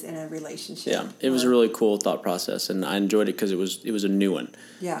role is in a relationship. Yeah, it was a really cool thought process, and I enjoyed it because it was a new one.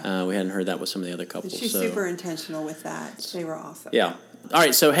 Yeah. We hadn't heard that with some of the other couples. She's super intentional with that. They were awesome. Yeah. All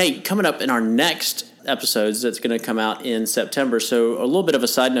right, so hey, coming up in our next episodes that's going to come out in September. So a little bit of a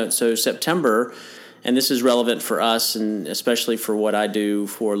side note. So September, and this is relevant for us and especially for what I do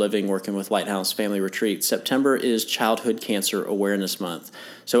for a living working with Lighthouse Family Retreat, September is Childhood Cancer Awareness Month.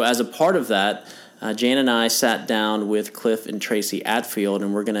 So as a part of that, Jan and I sat down with Cliff and Tracy Atfield,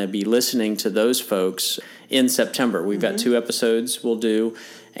 and we're going to be listening to those folks in September. We've got 2 episodes we'll do,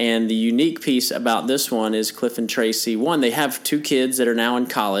 and the unique piece about this one is Cliff and Tracy, one, they have 2 kids that are now in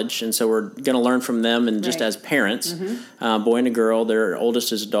college, and so we're going to learn from them and just as parents, boy and a girl. Their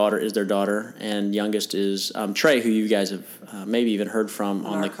oldest is their daughter, and youngest is Trey, who you guys have maybe even heard from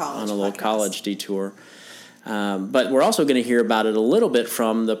on a little college detour. But we're also going to hear about it a little bit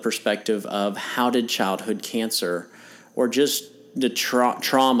from the perspective of how did childhood cancer, or just the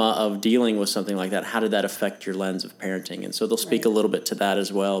trauma of dealing with something like that, how did that affect your lens of parenting? And so they'll speak a little bit to that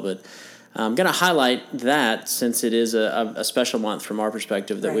as well. But I'm going to highlight that since it is a special month from our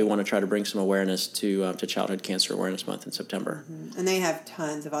perspective that we want to try to bring some awareness to Childhood Cancer Awareness Month in September. And they have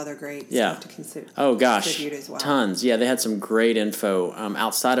tons of other great stuff to consider. Oh, gosh. As well. Tons. Yeah, they had some great info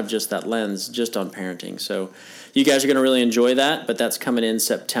outside of just that lens, just on parenting. So you guys are going to really enjoy that, but that's coming in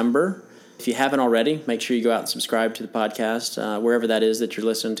September. If you haven't already, make sure you go out and subscribe to the podcast, wherever that is that you're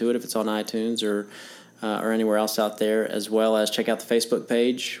listening to it, if it's on iTunes or anywhere else out there, as well as check out the Facebook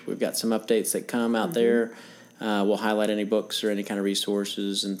page. We've got some updates that come out there. We'll highlight any books or any kind of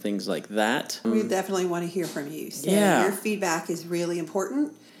resources and things like that. We definitely want to hear from you. So your feedback is really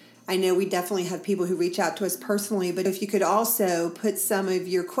important. I know we definitely have people who reach out to us personally, but if you could also put some of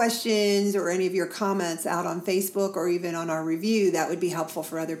your questions or any of your comments out on Facebook or even on our review, that would be helpful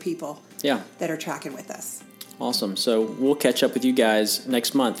for other people that are tracking with us. Awesome. So we'll catch up with you guys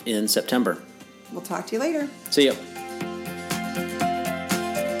next month in September. We'll talk to you later. See ya.